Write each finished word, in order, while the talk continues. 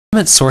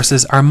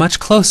sources are much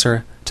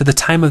closer to the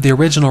time of the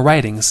original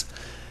writings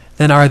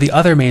than are the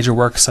other major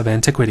works of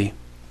antiquity.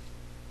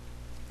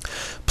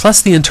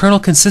 Plus, the internal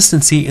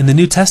consistency in the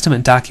New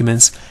Testament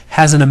documents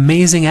has an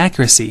amazing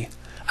accuracy,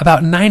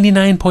 about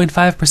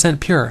 99.5%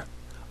 pure,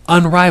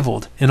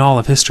 unrivaled in all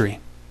of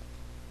history.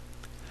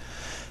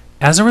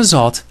 As a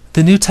result,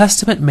 the New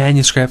Testament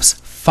manuscripts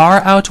far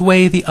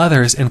outweigh the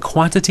others in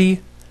quantity,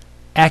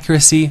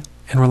 accuracy,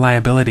 and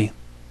reliability.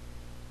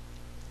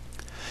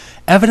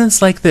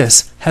 Evidence like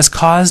this has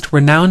caused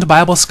renowned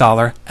Bible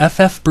scholar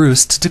F.F.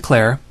 Bruce to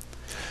declare,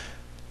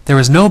 "There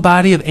is no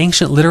body of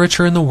ancient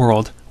literature in the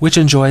world which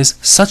enjoys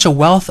such a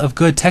wealth of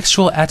good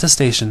textual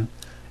attestation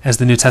as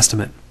the New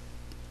Testament."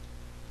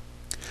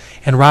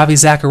 And Ravi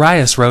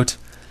Zacharias wrote,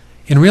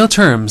 "In real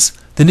terms,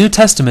 the New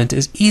Testament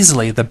is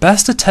easily the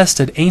best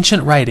attested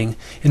ancient writing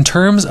in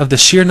terms of the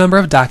sheer number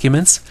of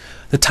documents,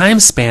 the time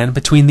span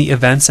between the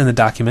events and the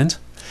document,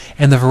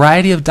 and the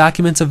variety of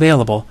documents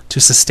available to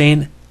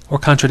sustain or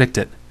contradict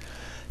it.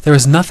 There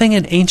is nothing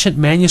in ancient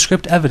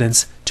manuscript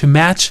evidence to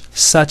match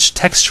such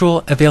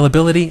textual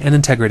availability and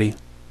integrity."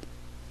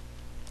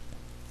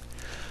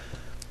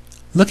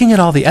 Looking at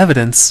all the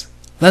evidence,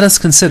 let us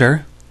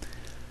consider,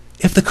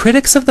 if the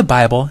critics of the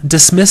Bible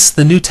dismiss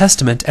the New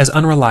Testament as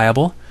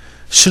unreliable,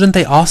 shouldn't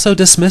they also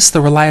dismiss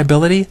the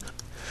reliability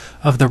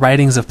of the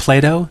writings of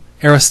Plato,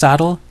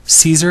 Aristotle,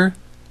 Caesar,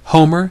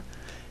 Homer,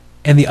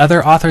 and the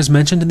other authors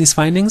mentioned in these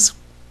findings?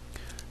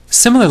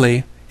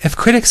 Similarly, if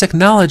critics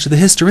acknowledge the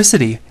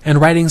historicity and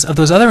writings of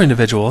those other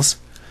individuals,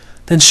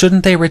 then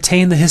shouldn't they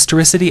retain the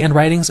historicity and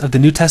writings of the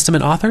New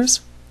Testament authors?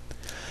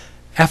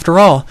 After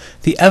all,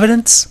 the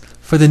evidence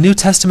for the New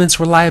Testament's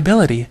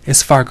reliability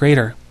is far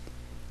greater.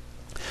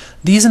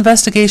 These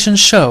investigations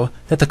show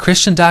that the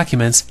Christian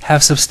documents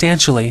have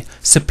substantially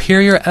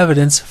superior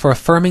evidence for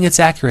affirming its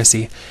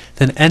accuracy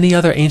than any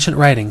other ancient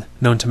writing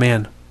known to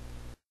man.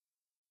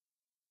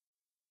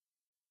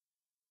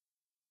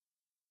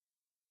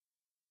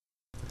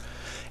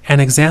 An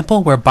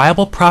example where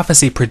Bible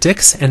prophecy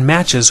predicts and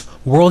matches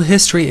world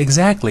history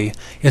exactly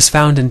is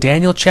found in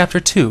Daniel chapter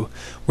 2,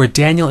 where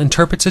Daniel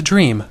interprets a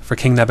dream for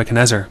King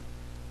Nebuchadnezzar.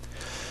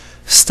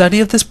 Study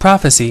of this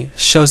prophecy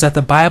shows that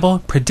the Bible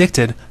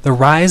predicted the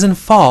rise and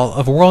fall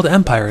of world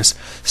empires,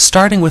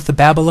 starting with the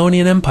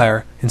Babylonian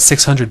Empire in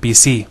 600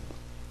 BC.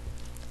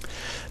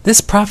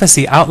 This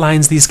prophecy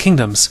outlines these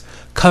kingdoms,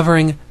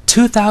 covering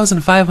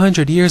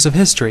 2,500 years of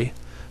history,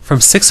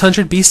 from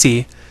 600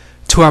 BC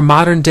to our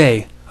modern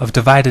day of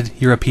divided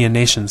European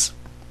nations.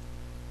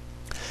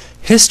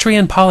 History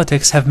and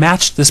politics have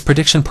matched this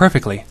prediction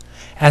perfectly,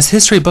 as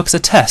history books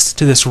attest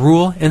to this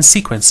rule and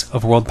sequence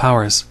of world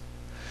powers.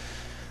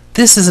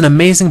 This is an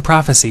amazing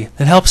prophecy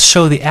that helps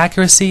show the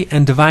accuracy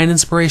and divine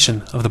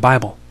inspiration of the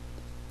Bible.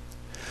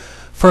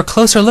 For a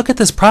closer look at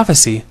this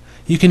prophecy,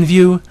 you can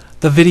view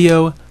the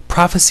video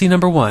Prophecy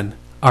Number 1,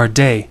 Our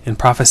Day in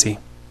Prophecy.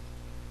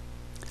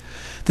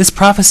 This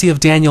prophecy of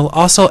Daniel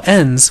also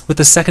ends with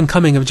the second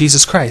coming of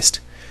Jesus Christ,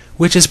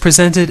 which is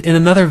presented in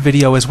another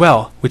video as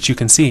well, which you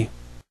can see.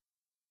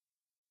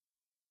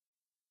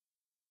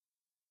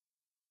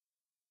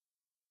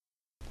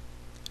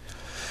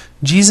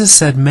 Jesus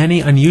said many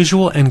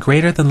unusual and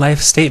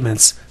greater-than-life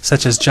statements,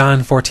 such as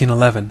John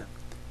 14:11.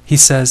 He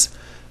says,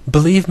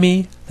 "Believe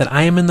me that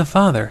I am in the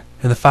Father,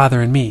 and the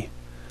Father in me,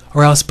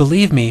 or else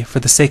believe me for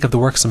the sake of the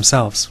works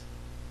themselves."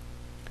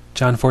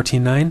 John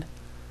 14:9.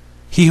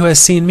 "He who has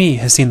seen me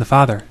has seen the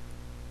Father."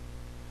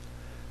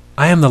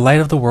 "I am the light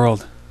of the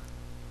world.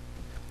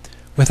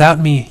 Without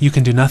me you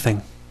can do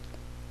nothing."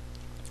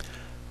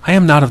 "I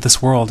am not of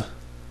this world.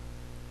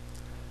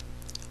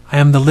 I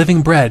am the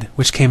living bread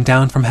which came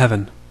down from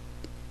heaven."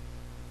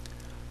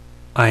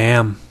 "I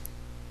am."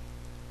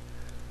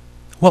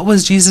 What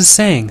was Jesus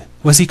saying?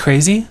 Was he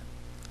crazy?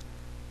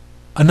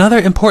 Another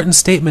important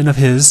statement of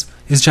his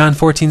is John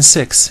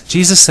 14:6.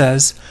 Jesus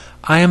says,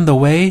 "I am the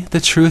way,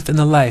 the truth, and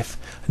the life.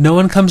 No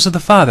one comes to the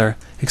Father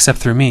except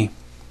through me."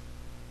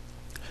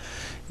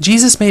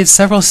 Jesus made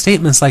several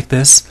statements like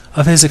this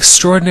of his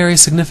extraordinary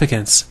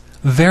significance,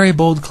 very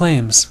bold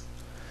claims.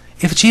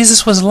 If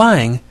Jesus was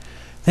lying,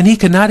 then he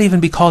could not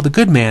even be called a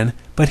good man,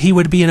 but he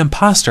would be an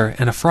impostor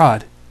and a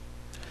fraud.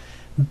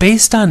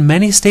 Based on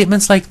many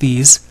statements like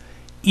these,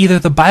 either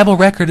the Bible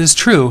record is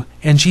true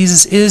and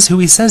Jesus is who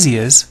he says he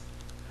is,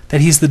 that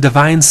he's the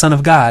divine Son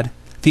of God,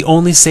 the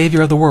only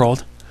Savior of the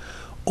world,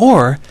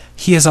 or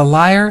he is a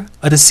liar,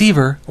 a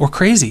deceiver, or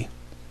crazy.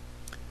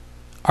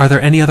 Are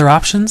there any other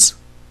options?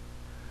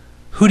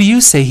 Who do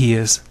you say he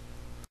is?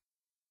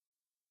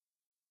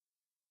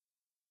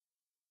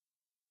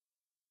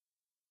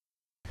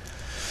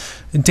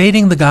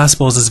 Dating the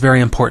Gospels is very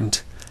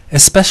important,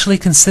 especially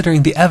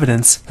considering the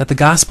evidence that the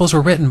Gospels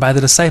were written by the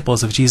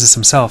disciples of Jesus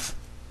himself.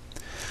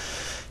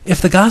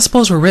 If the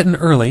Gospels were written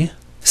early,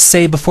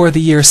 say before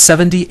the year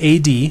 70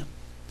 AD,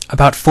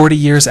 about 40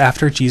 years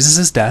after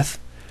Jesus' death,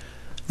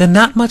 then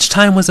not much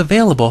time was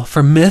available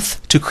for myth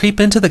to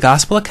creep into the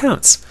Gospel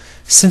accounts,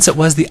 since it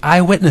was the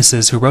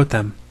eyewitnesses who wrote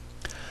them.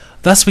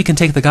 Thus we can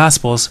take the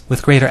Gospels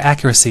with greater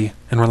accuracy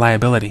and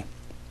reliability.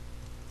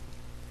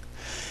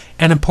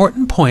 An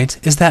important point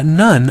is that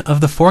none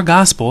of the four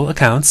Gospel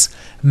accounts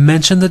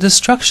mention the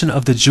destruction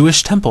of the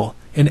Jewish temple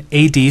in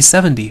AD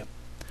 70.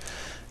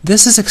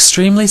 This is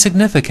extremely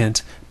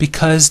significant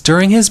because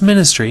during his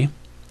ministry,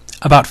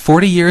 about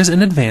 40 years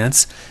in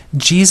advance,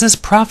 Jesus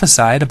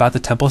prophesied about the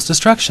temple's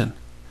destruction.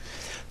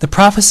 The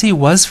prophecy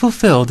was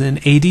fulfilled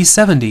in AD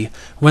 70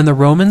 when the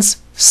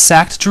Romans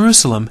sacked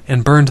Jerusalem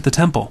and burned the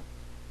temple.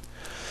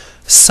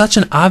 Such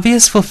an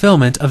obvious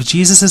fulfillment of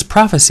Jesus'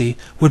 prophecy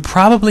would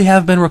probably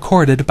have been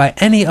recorded by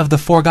any of the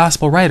four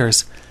Gospel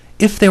writers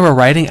if they were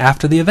writing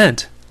after the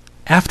event,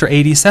 after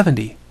AD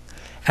 70,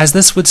 as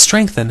this would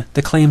strengthen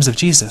the claims of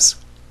Jesus.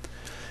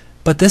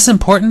 But this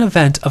important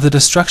event of the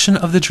destruction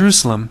of the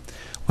Jerusalem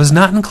was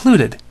not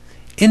included,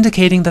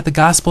 indicating that the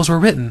Gospels were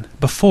written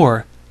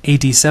before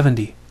AD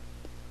 70.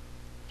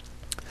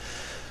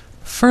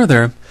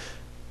 Further,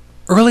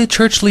 early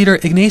church leader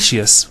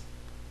Ignatius,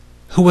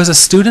 who was a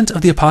student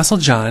of the Apostle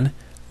John,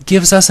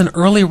 gives us an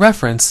early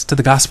reference to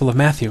the Gospel of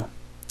Matthew.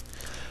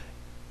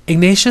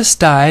 Ignatius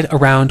died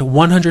around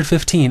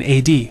 115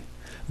 AD,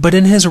 but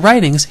in his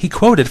writings he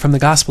quoted from the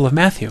Gospel of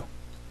Matthew.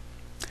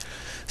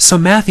 So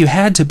Matthew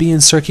had to be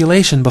in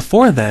circulation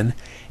before then,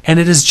 and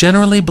it is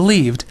generally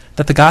believed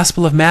that the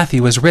Gospel of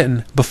Matthew was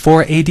written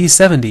before AD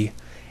 70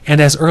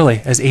 and as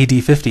early as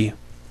AD 50.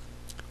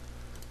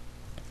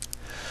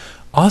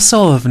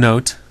 Also of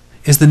note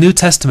is the New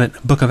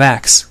Testament book of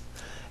Acts.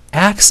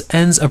 Acts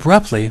ends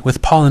abruptly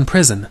with Paul in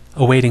prison,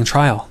 awaiting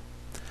trial.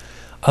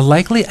 A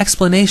likely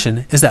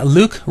explanation is that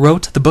Luke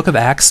wrote the book of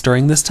Acts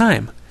during this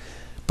time,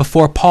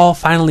 before Paul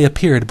finally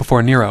appeared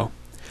before Nero.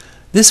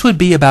 This would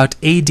be about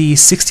AD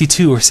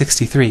 62 or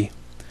 63.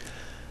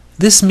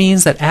 This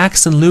means that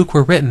Acts and Luke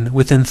were written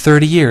within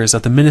 30 years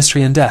of the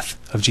ministry and death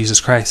of Jesus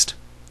Christ.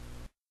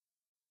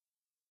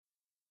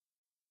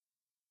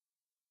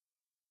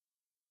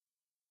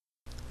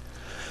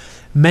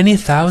 Many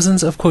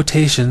thousands of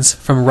quotations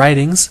from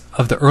writings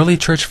of the early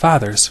church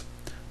fathers,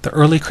 the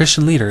early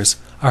Christian leaders,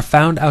 are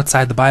found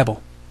outside the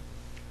Bible.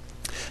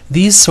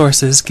 These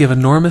sources give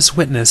enormous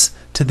witness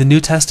to the New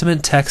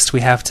Testament text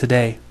we have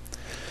today.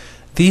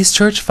 These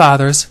church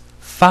fathers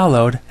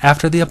followed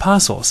after the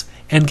apostles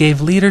and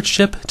gave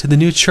leadership to the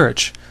new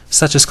church,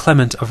 such as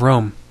Clement of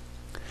Rome.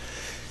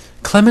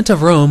 Clement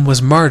of Rome was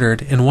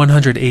martyred in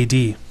 100 AD.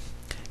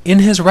 In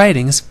his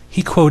writings,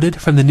 he quoted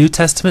from the New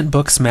Testament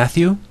books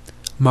Matthew,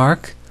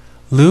 Mark,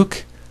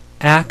 Luke,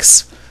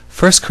 Acts,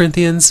 1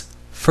 Corinthians,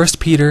 1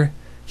 Peter,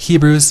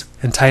 Hebrews,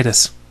 and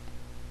Titus.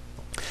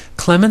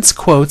 Clement's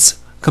quotes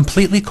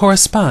completely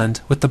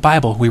correspond with the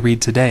Bible we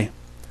read today.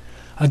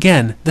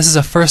 Again, this is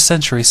a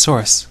first-century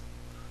source.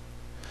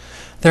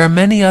 There are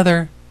many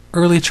other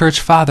early church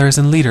fathers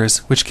and leaders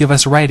which give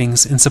us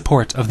writings in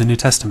support of the New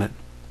Testament.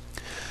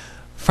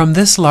 From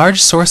this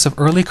large source of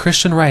early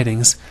Christian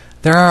writings,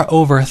 there are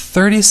over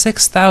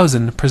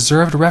 36,000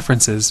 preserved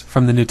references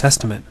from the New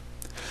Testament.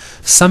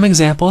 Some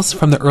examples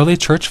from the early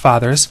church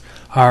fathers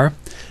are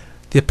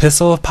the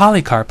Epistle of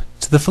Polycarp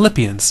to the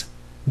Philippians,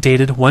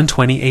 dated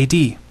 120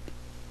 AD.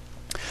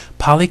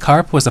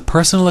 Polycarp was a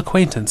personal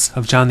acquaintance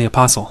of John the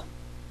Apostle.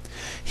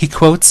 He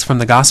quotes from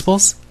the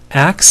Gospels,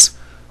 Acts,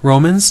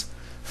 Romans,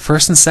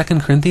 1st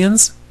and 2nd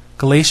Corinthians,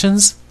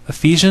 Galatians,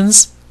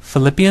 Ephesians,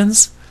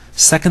 Philippians,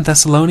 2nd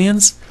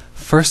Thessalonians,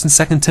 1st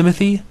and 2nd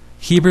Timothy,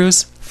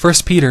 Hebrews, 1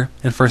 Peter,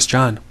 and 1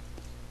 John.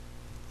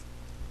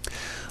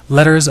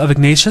 Letters of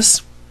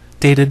Ignatius,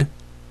 dated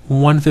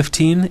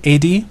 115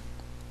 AD.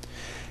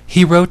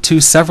 He wrote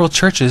to several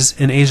churches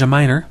in Asia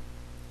Minor.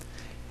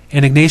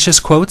 And Ignatius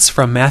quotes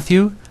from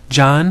Matthew,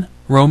 John,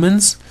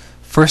 Romans,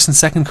 1st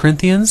and 2nd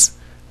Corinthians,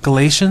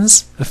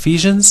 Galatians,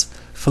 Ephesians,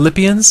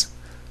 Philippians,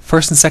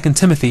 1st and 2nd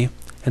Timothy,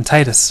 and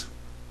Titus.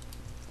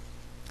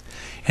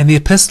 And the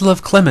Epistle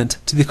of Clement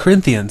to the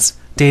Corinthians,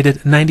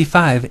 dated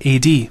 95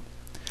 AD.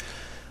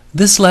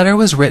 This letter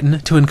was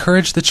written to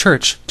encourage the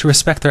church to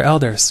respect their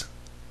elders.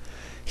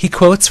 He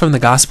quotes from the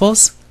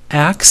Gospels,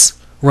 Acts,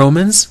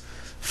 Romans,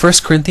 1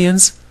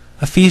 Corinthians,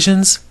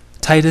 Ephesians,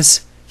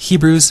 Titus,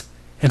 Hebrews,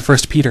 and 1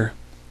 Peter.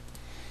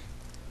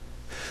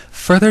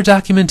 Further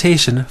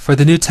documentation for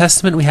the New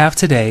Testament we have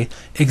today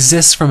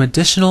exists from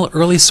additional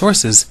early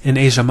sources in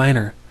Asia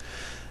Minor.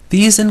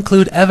 These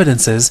include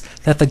evidences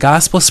that the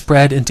gospel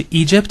spread into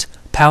Egypt,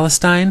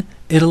 Palestine,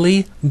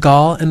 Italy,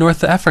 Gaul, and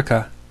North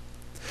Africa.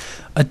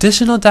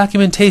 Additional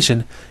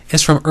documentation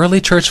is from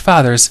early church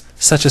fathers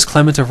such as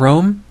Clement of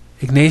Rome,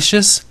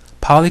 Ignatius,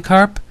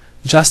 Polycarp,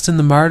 Justin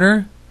the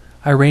Martyr,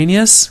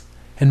 Irenaeus,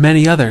 and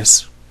many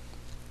others.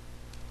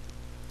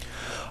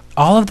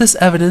 All of this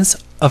evidence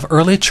of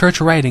early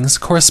church writings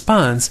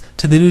corresponds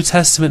to the New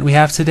Testament we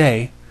have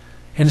today,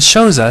 and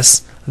shows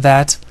us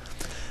that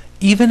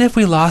even if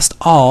we lost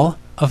all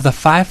of the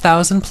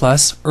 5,000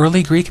 plus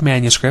early Greek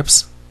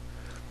manuscripts,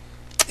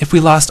 if we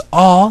lost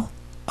all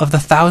of the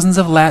thousands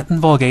of Latin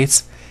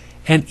Vulgates,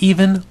 and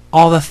even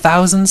all the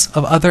thousands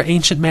of other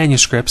ancient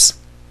manuscripts,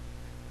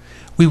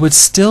 we would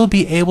still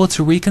be able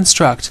to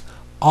reconstruct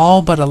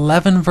all but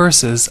 11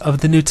 verses of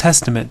the New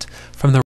Testament from the